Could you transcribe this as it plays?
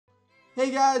Hey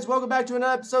guys, welcome back to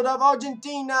another episode of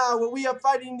Argentina, where we are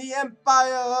fighting the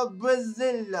Empire of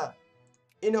Brazil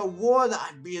in a war that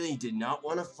I really did not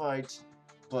want to fight,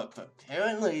 but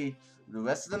apparently the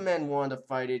rest of the men wanted to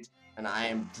fight it, and I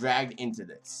am dragged into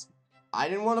this. I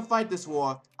didn't want to fight this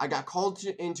war. I got called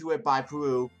into it by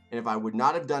Peru, and if I would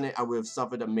not have done it, I would have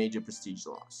suffered a major prestige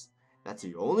loss. That's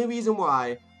the only reason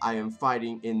why I am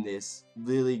fighting in this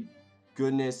really,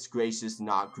 goodness gracious,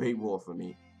 not great war for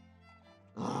me.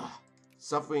 Ugh.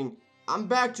 Suffering. I'm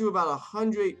back to about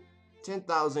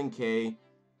 110,000k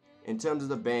in terms of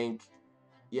the bank.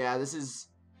 Yeah, it's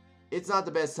not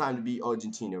the best time to beat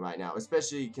Argentina right now,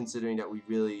 especially considering that we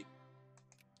really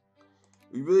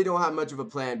don't have much of a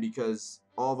plan because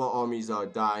all of our armies are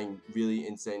dying really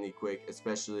insanely quick,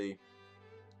 especially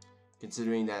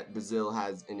considering that Brazil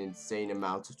has an insane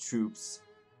amount of troops.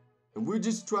 And we're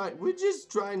just trying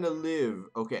to live.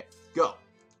 Okay, go.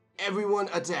 Everyone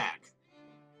attack.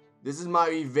 This is my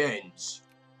revenge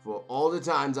for all the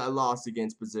times I lost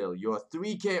against Brazil. You're a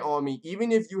 3k army.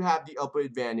 Even if you have the upper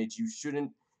advantage, you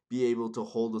shouldn't be able to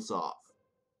hold us off.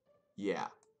 Yeah,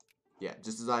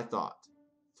 just as I thought.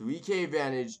 3k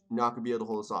advantage, not going to be able to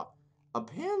hold us off.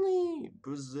 Apparently,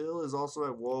 Brazil is also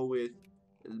at war with...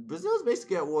 Brazil is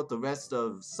basically at war with the rest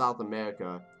of South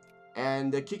America.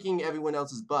 And they're kicking everyone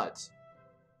else's butt.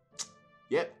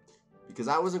 Yep.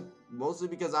 Mostly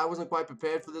because I wasn't quite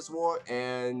prepared for this war,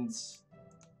 and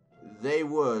they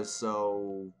were,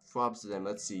 so props to them.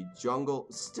 Let's see, jungle,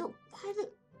 still,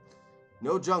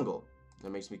 no jungle, that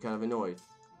makes me kind of annoyed.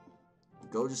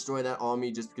 Go destroy that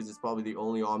army just because it's probably the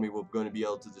only army we're going to be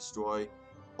able to destroy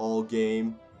all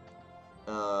game,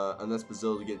 unless we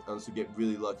get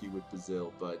really lucky with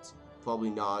Brazil, but probably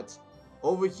not.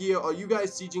 Over here, are you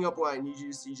guys sieging up where I need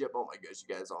you to siege up? Oh my gosh,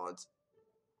 you guys aren't.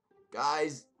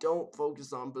 Guys, don't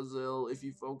focus on Brazil. If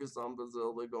you focus on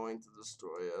Brazil, they're going to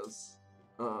destroy us.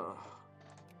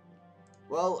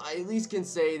 Well, I at least can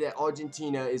say that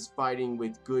Argentina is fighting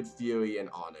with good fury and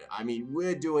honor. I mean,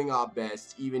 we're doing our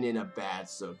best, even in a bad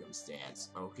circumstance,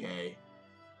 okay?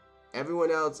 Everyone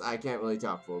else, I can't really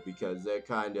talk for, because they're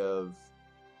kind of...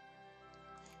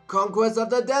 Conquest of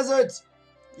the desert!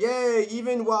 Yay!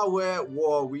 Even while we're at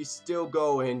war, we still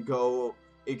go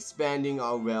expanding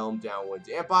our realm downwards.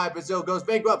 Empire Brazil goes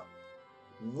bankrupt.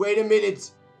 Wait a minute.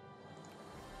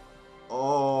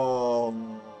 Oh,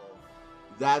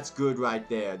 that's good right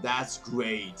there. That's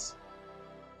great.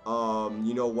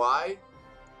 You know why?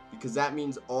 Because that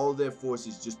means all their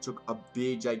forces just took a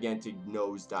big gigantic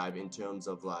nosedive in terms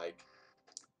of like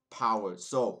power.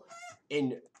 So,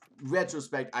 in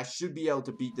retrospect, I should be able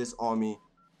to beat this army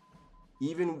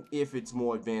even if it's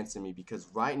more advanced than me, because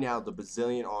right now the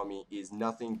Brazilian army is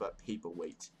nothing but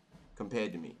paperweight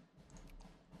compared to me.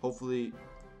 Hopefully,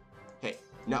 hey,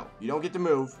 no, you don't get to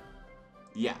move.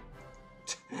 Yeah.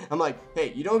 I'm like,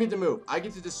 hey, you don't get to move. I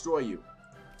get to destroy you.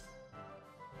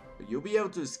 But you'll be able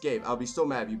to escape. I'll be so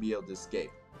mad if you'll be able to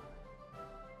escape.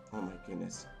 Oh my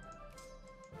goodness.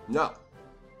 No.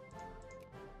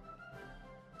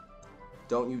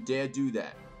 Don't you dare do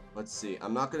that. Let's see.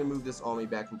 I'm not going to move this army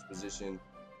back into position.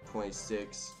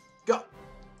 26. Go!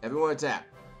 Everyone attack.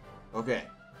 Okay.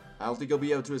 I don't think he'll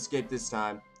be able to escape this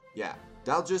time. Yeah.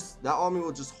 That army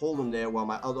will just hold him there while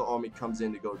my other army comes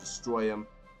in to go destroy him.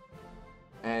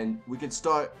 And we can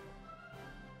start.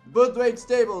 Birth rate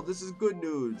stable. This is good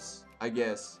news, I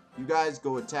guess. You guys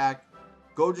go attack.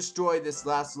 Go destroy this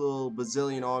last little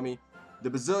Brazilian army. The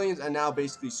Brazilians are now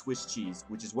basically Swiss cheese,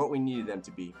 which is what we needed them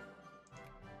to be.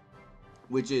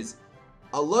 Which is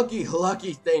a lucky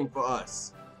thing for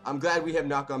us. I'm glad we have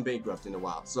not gone bankrupt in a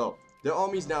while. So, their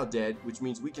army's now dead, which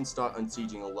means we can start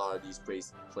unsieging a lot of these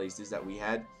places that we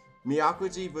had.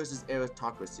 Meocracy versus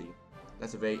aristocracy.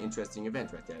 That's a very interesting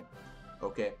event right there.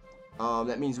 Okay.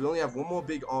 That means we only have one more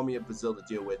big army of Brazil to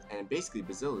deal with, and basically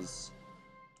Brazil is,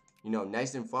 you know,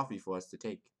 nice and fluffy for us to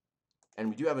take. And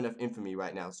we do have enough infamy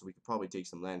right now, so we could probably take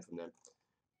some land from them.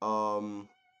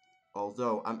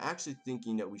 Although, I'm actually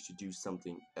thinking that we should do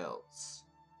something else.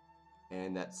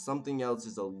 And that something else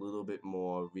is a little bit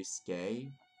more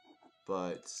risque.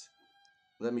 But,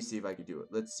 let me see if I can do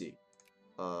it. Let's see.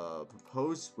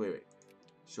 Propose, wait.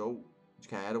 Show,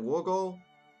 can I add a war goal?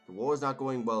 The war is not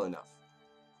going well enough.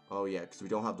 Oh yeah, because we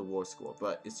don't have the war score.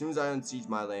 But, as soon as I unsiege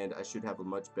my land, I should have a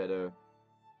much better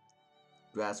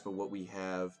grasp of what we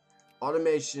have.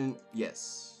 Automation,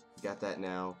 yes. Got that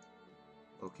now.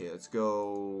 Okay, let's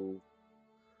go.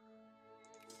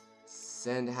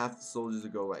 Send half the soldiers to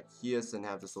go right here. Send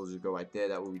half the soldiers to go right there.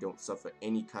 That way we don't suffer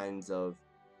any kinds of,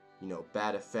 you know,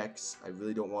 bad effects. I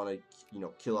really don't want to, you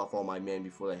know, kill off all my men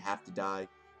before they have to die.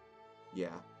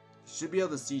 Yeah. Should be able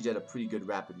to siege at a pretty good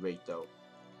rapid rate, though.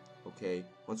 Okay,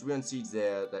 once we unsiege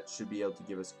there, that should be able to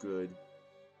give us good.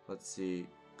 Let's see,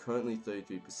 currently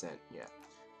 33%, yeah.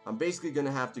 I'm basically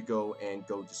gonna have to go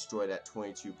destroy that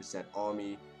 22%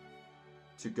 army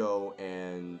to go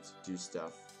and do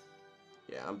stuff.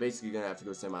 Yeah, I'm basically gonna have to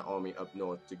go send my army up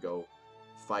north to go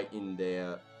fight in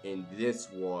this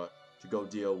war, to go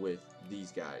deal with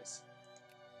these guys.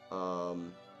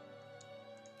 I'm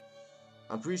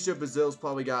pretty sure Brazil's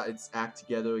probably got its act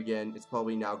together again. It's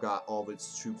probably now got all of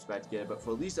its troops back together, but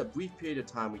for at least a brief period of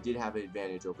time, we did have an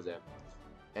advantage over them.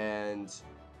 And,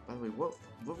 by the way,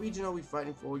 what region are we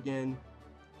fighting for again?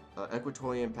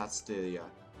 Equatorian Pastalia.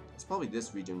 It's probably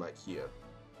this region right here.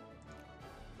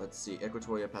 Let's see,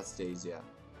 Equatoria Pastasia.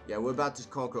 Yeah, we're about to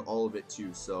conquer all of it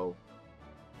too, so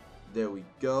there we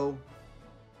go.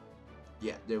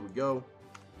 Yeah, there we go.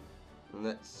 And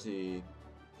let's see.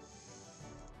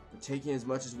 We're taking as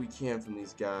much as we can from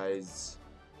these guys.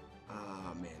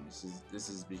 Ah, man, this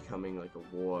is becoming like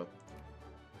a war.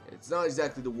 It's not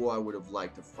exactly the war I would have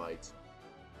liked to fight.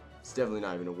 It's definitely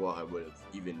not even a war I would have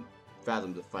even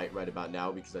fathomed to fight right about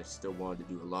now, because I still wanted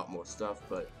to do a lot more stuff.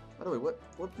 But by the way,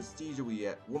 what prestige are we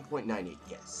at? 1.98.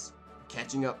 Yes,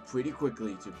 catching up pretty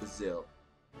quickly to Brazil.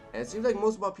 And it seems like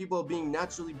most of our people are being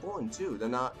naturally born too. They're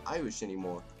not Irish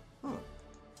anymore. Huh.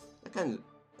 That kind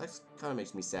of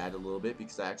makes me sad a little bit,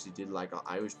 because I actually did like our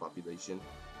Irish population.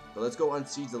 But let's go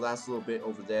unsiege the last little bit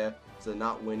over there, so they're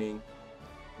not winning.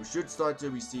 We should start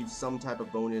to receive some type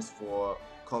of bonus for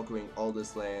conquering all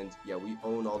this land. Yeah, we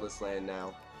own all this land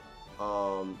now.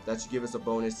 That should give us a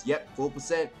bonus. Yep,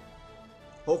 4%.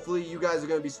 Hopefully you guys are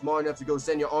going to be smart enough to go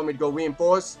send your army to go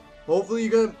reinforce. Hopefully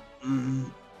you're going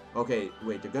to... Okay,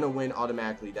 wait, they're going to win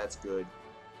automatically. That's good.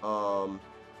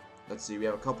 Let's see, we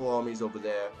have a couple armies over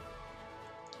there.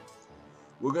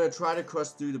 We're going to try to crush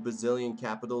through the Brazilian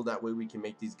capital. That way we can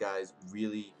make these guys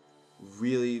really,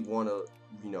 really want to,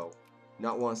 you know,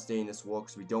 not want to stay in this war,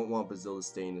 because we don't want Brazil to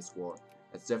stay in this war.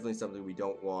 That's definitely something we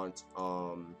don't want.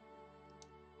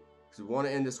 Because we want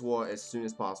to end this war as soon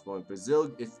as possible. And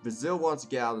if Brazil wants to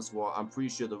get out of this war, I'm pretty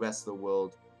sure the rest of the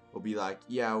world will be like,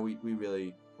 yeah, we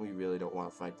really don't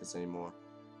want to fight this anymore.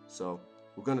 So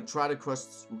we're gonna try to crush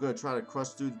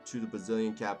through to the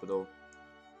Brazilian capital.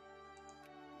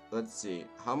 Let's see,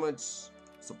 how much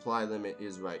supply limit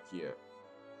is right here?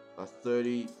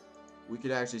 30. We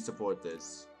could actually support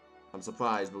this. I'm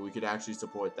surprised, but we could actually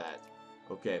support that.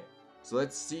 Okay, so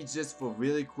let's siege this for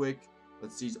really quick.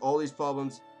 Let's siege all these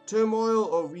problems. Turmoil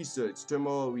or research?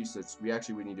 Turmoil or research? We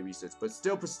need to research, but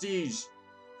still prestige,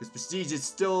 because prestige is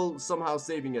still somehow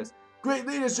saving us. Great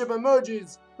leadership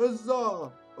emerges!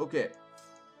 Huzzah! Okay,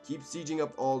 keep sieging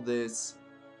up all this.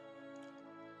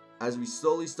 As we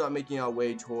slowly start making our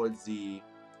way towards the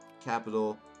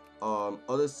capital,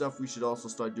 other stuff we should also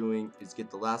start doing is get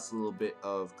the last little bit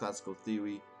of classical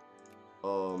theory.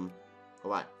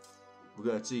 Alright, we're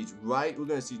gonna siege right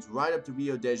up to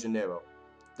Rio de Janeiro.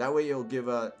 That way it'll give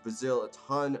Brazil a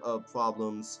ton of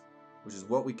problems, which is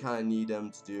what we kind of need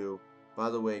them to do. By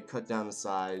the way, cut down the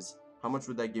size. How much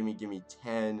would that give me? Give me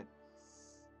 10.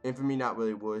 Infamy, not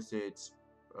really worth it.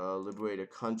 Liberate a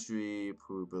country,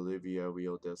 Peru, Bolivia,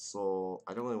 Rio del Sol.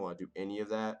 I don't really want to do any of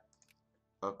that.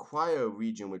 Acquire a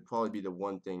region would probably be the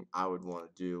one thing I would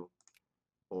want to do.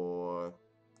 Or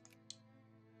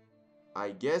I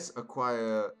guess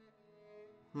acquire,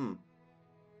 you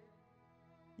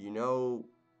know,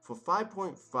 for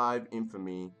 5.5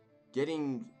 infamy,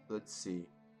 getting, let's see,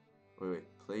 wait,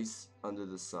 place under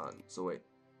the sun. So wait,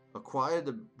 acquire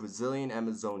the Brazilian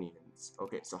Amazonians.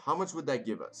 Okay, so how much would that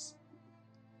give us?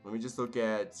 Let me just look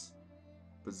at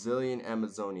Brazilian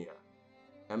Amazonia.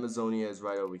 Amazonia is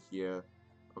right over here.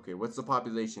 Okay, what's the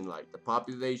population like? The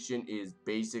population is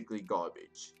basically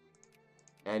garbage.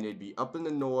 And it'd be up in the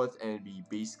north, and it'd be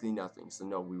basically nothing. So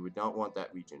no, we would not want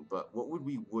that region. But what would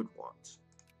we want?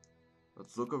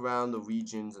 Let's look around the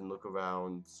regions and look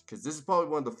around, because this is probably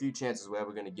one of the few chances we're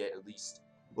ever going to get at least.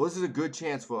 Well, this is a good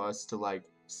chance for us to, like,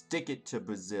 stick it to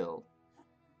Brazil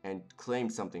and claim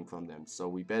something from them. So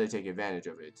we better take advantage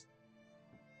of it.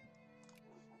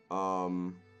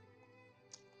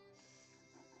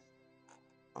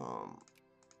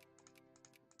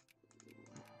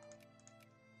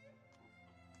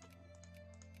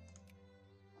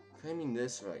 Claiming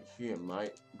this right here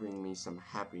might bring me some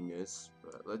happiness,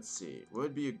 but let's see. What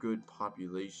would be a good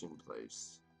population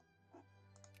place?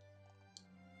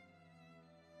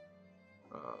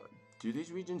 Do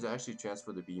these regions actually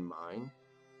transfer to be mine?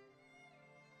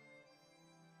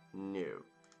 No.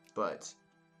 But,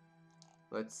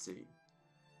 let's see.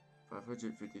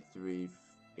 553,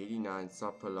 89,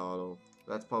 Sao Paulo.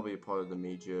 That's probably a part of the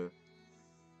major.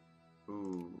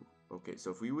 Ooh. Okay,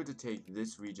 so if we were to take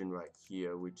this region right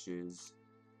here, which is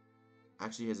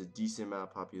actually has a decent amount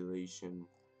of population,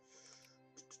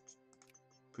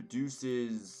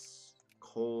 produces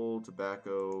coal,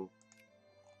 tobacco.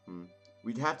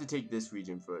 We'd have to take this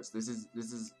region first. This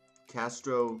is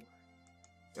Castro.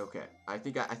 Okay, I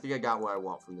think I got what I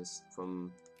want from this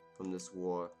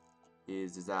war.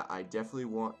 Is that I definitely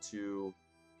want to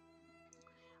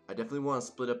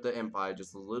split up the empire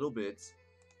just a little bit,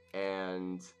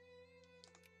 and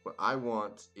what I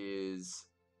want is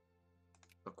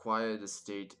acquire the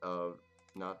state of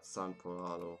not San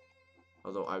Poralo,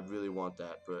 although I really want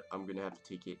that, but I'm gonna have to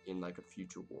take it in like a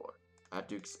future war. I have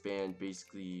to expand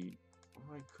basically.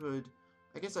 Oh,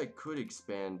 I guess I could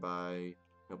expand by.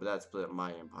 No, but that'd split up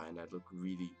my empire, and that'd look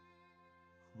really.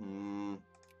 I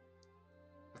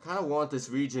kind of want this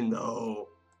region though.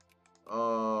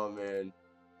 Oh man.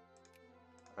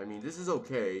 I mean, this is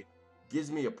okay. Gives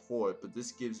me a port, but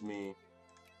this gives me.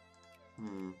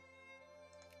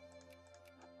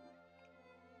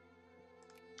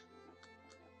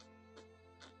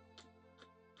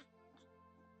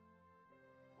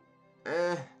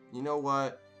 You know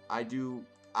what? I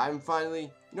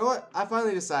finally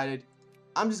decided.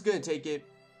 I'm just gonna take it.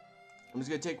 I'm just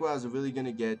gonna take what I was really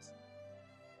gonna get.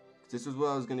 This was what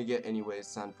I was gonna get anyway,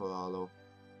 San Poralo.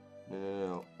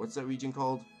 No. What's that region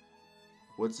called?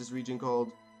 What's this region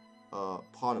called?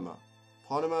 Panama.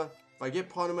 Panama. If I get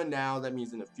Panama now, that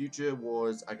means in the future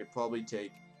wars, I could probably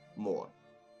take more.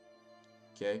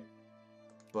 Okay?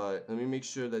 But let me make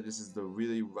sure that this is the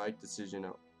really right decision.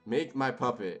 Make my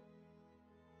puppet.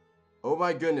 Oh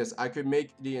my goodness, I could make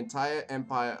the entire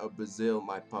empire of Brazil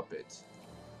my puppet.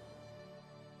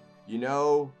 You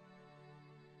know,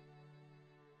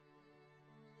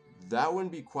 that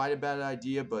wouldn't be quite a bad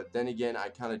idea, but then again, I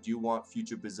kind of do want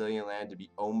future Brazilian land to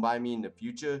be owned by me in the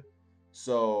future.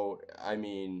 So, I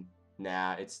mean,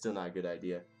 nah, it's still not a good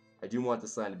idea. I do want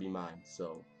this land to be mine,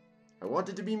 so I want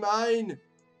it to be mine.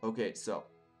 Okay, so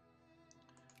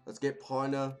let's get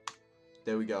Parna.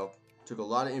 There we go. Took a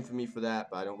lot of infamy for that,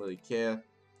 but I don't really care.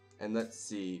 And let's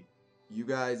see. You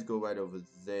guys go right over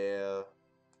there.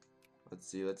 Let's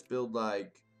see. Let's build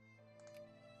like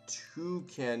 2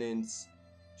 cannons,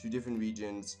 2 different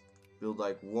regions. Build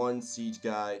like 1 siege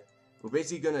guy. We're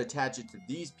basically going to attach it to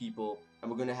these people, and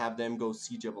we're going to have them go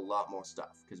siege up a lot more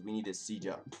stuff, because we need to siege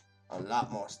up a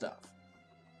lot more stuff.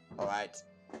 Alright?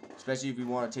 Especially if we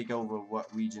want to take over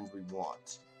what regions we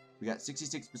want. We got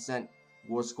 66%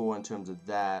 war score in terms of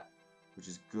that, which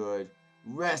is good.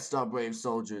 Rest our brave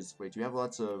soldiers. Wait, do we have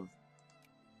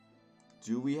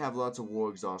lots of war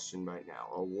exhaustion right now?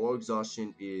 Our war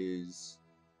exhaustion is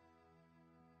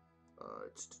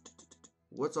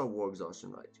what's our war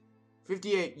exhaustion like?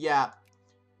 58. Yeah,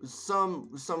 some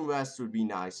rest would be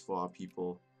nice for our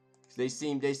people. They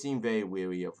seem very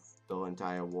weary of the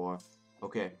entire war.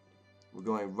 Okay, we're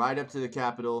going right up to the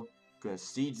capital. Gonna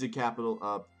siege the capital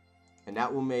up, and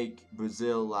that will make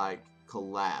Brazil like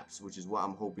collapse, which is what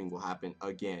I'm hoping will happen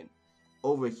again.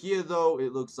 Over here though,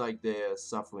 it looks like they're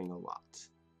suffering a lot.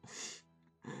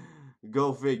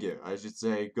 Go figure, I should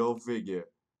say. Go figure.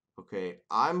 Okay,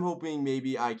 I'm hoping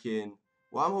maybe I can.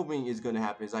 What I'm hoping is gonna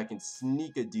happen is I can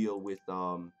sneak a deal with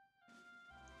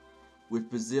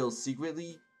Brazil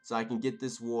secretly, so I can get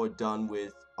this war done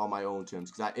with on my own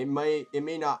terms. Because it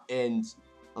may not end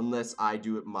unless I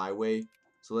do it my way.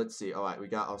 So let's see. All right, we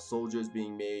got our soldiers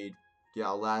being made. Get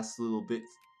our last little bit.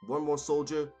 One more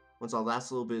soldier. Once our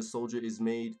last little bit of soldier is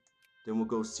made, then we'll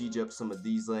go siege up some of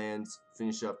these lands.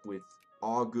 Finish up with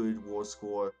our good war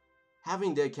score.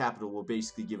 Having their capital will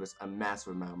basically give us a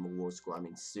massive amount of war score. I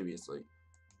mean, seriously.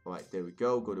 All right, there we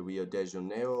go. Go to Rio de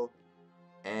Janeiro.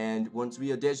 And once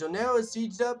Rio de Janeiro is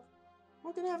sieged up,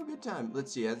 we're going to have a good time.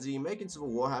 Let's see. Has the American Civil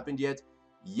War happened yet?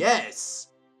 Yes,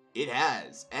 it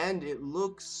has. And it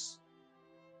looks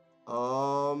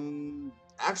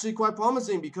actually quite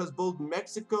promising, because both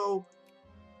Mexico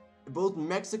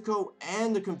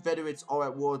and the Confederates are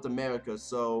at war with America.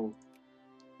 So,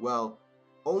 well,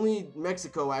 only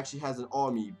Mexico actually has an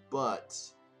army, but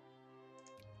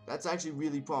that's actually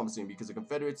really promising, because the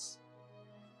Confederates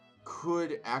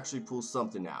could actually pull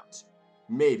something out.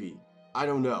 Maybe. I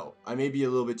don't know. I may be a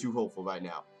little bit too hopeful right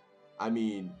now. I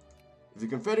mean, if the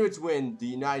Confederates win, the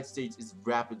United States is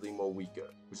rapidly more weaker,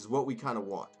 which is what we kind of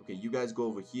want. Okay, you guys go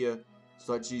over here.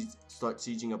 Start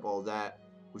sieging up all that.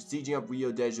 We're sieging up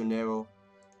Rio de Janeiro,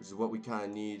 which is what we kind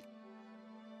of need.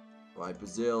 Alright,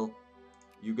 Brazil.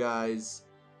 You guys,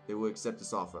 they will accept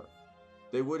this offer.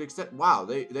 They would accept. Wow,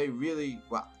 they really.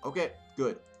 Wow. Okay,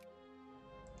 good.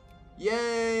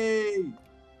 Yay!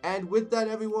 And with that,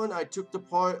 everyone, I took the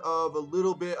part of a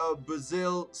little bit of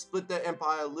Brazil, split that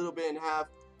empire a little bit in half.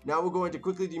 Now we're going to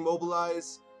quickly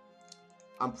demobilize.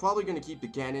 I'm probably going to keep the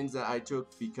cannons that I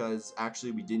took because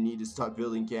actually we didn't need to start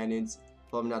building cannons.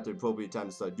 Probably not the appropriate time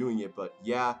to start doing it, but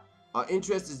yeah. Our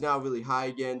interest is now really high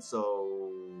again,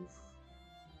 so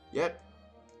yep.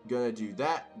 Gonna do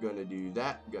that, gonna do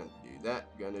that, gonna do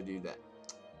that, gonna do that.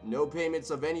 No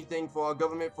payments of anything for our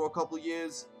government for a couple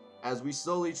years as we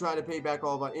slowly try to pay back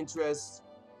all of our interest.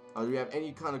 Do we have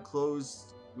any kind of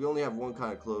closed? We only have one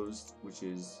kind of closed, which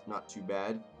is not too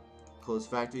bad. Closed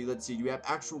factory. Let's see. Do we have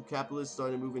actual capitalists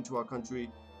starting to move into our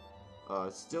country?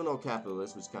 Still no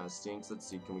capitalists, which kind of stinks. Let's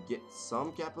see. Can we get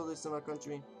some capitalists in our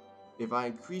country? If I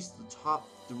increase the top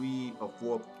 3 or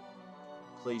 4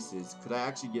 places, could I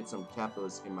actually get some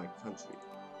capitalists in my country?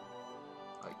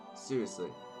 Like, seriously.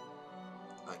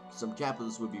 Like, some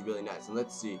capitalists would be really nice. And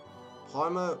let's see.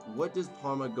 Parma, what does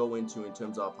Parma go into in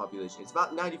terms of our population? It's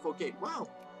about 94k. Wow.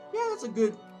 Yeah, that's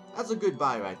a good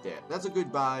buy right there. That's a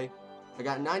good buy. I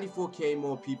got 94k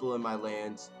more people in my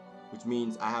land, which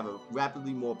means I have a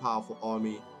rapidly more powerful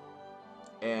army.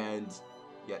 And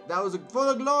yeah, that was for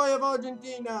the glory of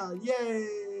Argentina.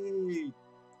 Yay!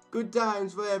 Good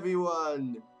times for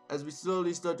everyone as we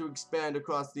slowly start to expand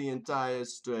across the entire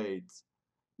straits.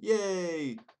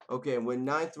 Yay! Okay, we're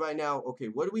 9th right now. Okay,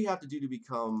 what do we have to do to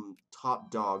become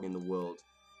top dog in the world?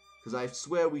 Because I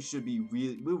swear we're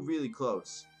really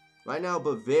close. Right now,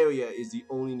 Bavaria is the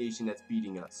only nation that's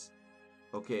beating us.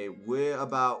 Okay, we're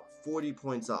about 40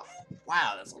 points off.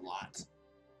 Wow, that's a lot.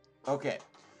 Okay,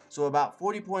 so about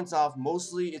 40 points off.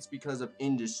 Mostly it's because of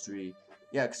industry.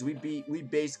 Yeah, because we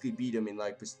basically beat them in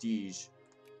like prestige.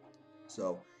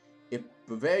 So, if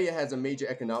Bavaria has a major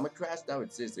economic crash, that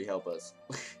would seriously help us.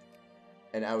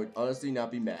 And I would honestly not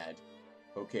be mad.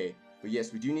 Okay, but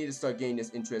yes, we do need to start getting this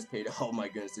interest paid. Oh my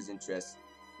goodness, this interest.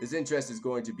 This interest is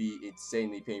going to be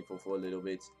insanely painful for a little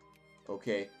bit.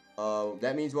 Okay,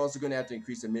 that means we're also going to have to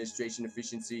increase administration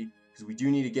efficiency because we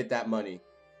do need to get that money.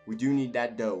 We do need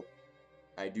that dough.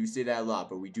 I do say that a lot,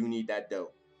 but we do need that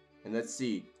dough. And let's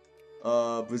see.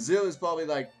 Brazil is probably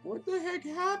like, what the heck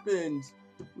happened?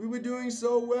 We were doing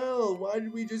so well. Why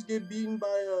did we just get beaten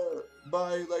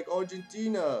by like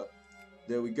Argentina?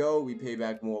 There we go. We pay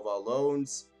back more of our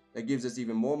loans. That gives us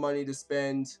even more money to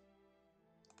spend.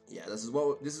 Yeah, this is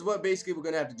what basically we're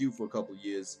gonna have to do for a couple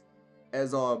years,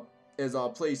 as our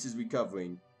place is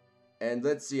recovering. And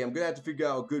let's see. I'm gonna have to figure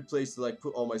out a good place to like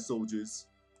put all my soldiers,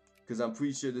 because I'm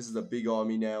pretty sure this is a big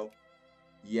army now.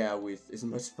 Yeah, with as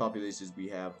much population as we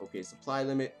have. Okay, supply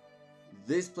limit.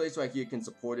 This place right here can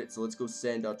support it, so let's go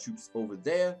send our troops over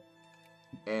there.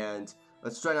 And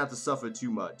let's try not to suffer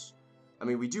too much. I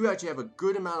mean, we do actually have a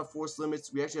good amount of force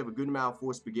limits. We actually have a good amount of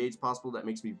force brigades possible. That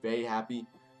makes me very happy.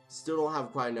 Still don't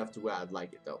have quite enough to where I'd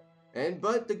like it, though.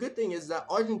 But the good thing is that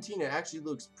Argentina actually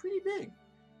looks pretty big.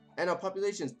 And our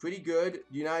population is pretty good.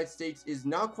 The United States is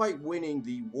not quite winning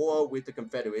the war with the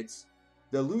Confederates.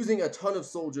 They're losing a ton of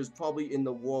soldiers probably in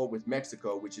the war with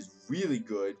Mexico, which is really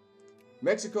good.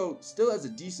 Mexico still has a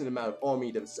decent amount of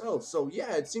army themselves. So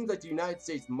yeah, it seems like the United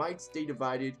States might stay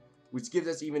divided, which gives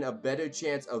us even a better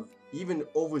chance of even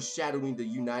overshadowing the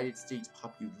United States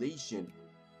population.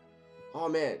 Oh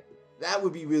man, that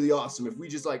would be really awesome if we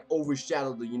just like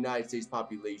overshadowed the United States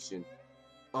population.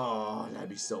 Oh, that'd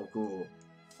be so cool.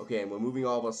 Okay, and we're moving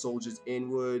all of our soldiers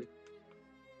inward.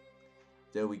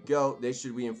 There we go. They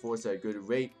should reinforce at a good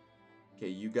rate. Okay,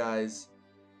 you guys.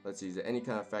 Let's see, is there any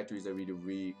kind of factories that we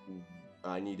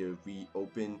need to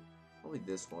reopen? Probably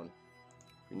this one.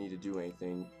 We need to do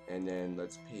anything. And then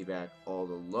let's pay back all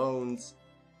the loans.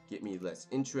 Get me less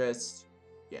interest.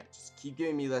 Yeah, just keep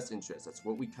giving me less interest. That's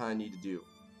what we kind of need to do.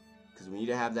 Because we need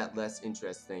to have that less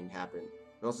interest thing happen.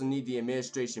 We also need the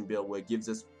administration bill where it gives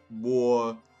us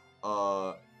more,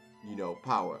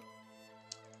 power.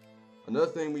 Another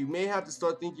thing we may have to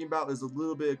start thinking about is a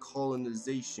little bit of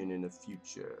colonization in the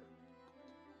future.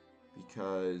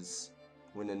 Because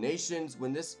when oh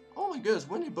my goodness,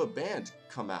 when did Band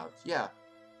come out? Yeah.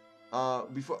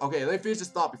 Okay, let me finish this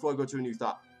thought before I go to a new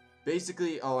thought.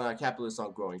 Basically, capitalists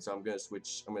aren't growing, so I'm gonna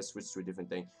switch to a different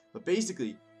thing. But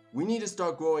basically, we need to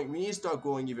start growing. We need to start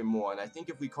growing even more. And I think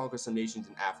if we conquer some nations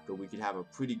in Africa, we could have a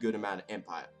pretty good amount of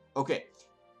empire. Okay,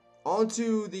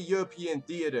 onto the European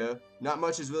theater. Not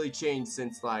much has really changed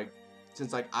since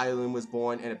Ireland was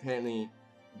born, and apparently,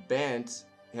 Bant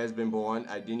has been born.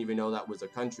 I didn't even know that was a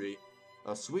country.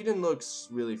 Sweden looks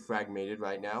really fragmented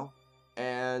right now.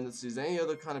 And let's see, is there any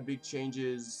other kind of big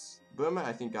changes? Burma,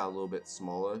 I think, got a little bit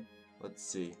smaller. Let's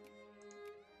see.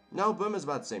 No, Burma's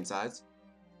about the same size.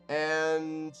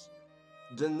 And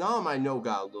Vietnam, I know,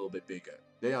 got a little bit bigger.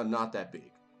 They are not that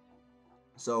big.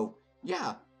 So,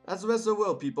 yeah, that's the rest of the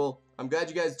world, people. I'm glad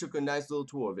you guys took a nice little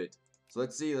tour of it. So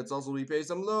let's see, let's also repay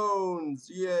some loans.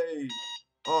 Yay!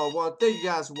 Oh, well, thank you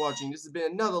guys for watching. This has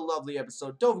been another lovely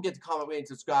episode. Don't forget to comment, rate, and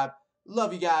subscribe.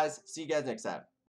 Love you guys. See you guys next time.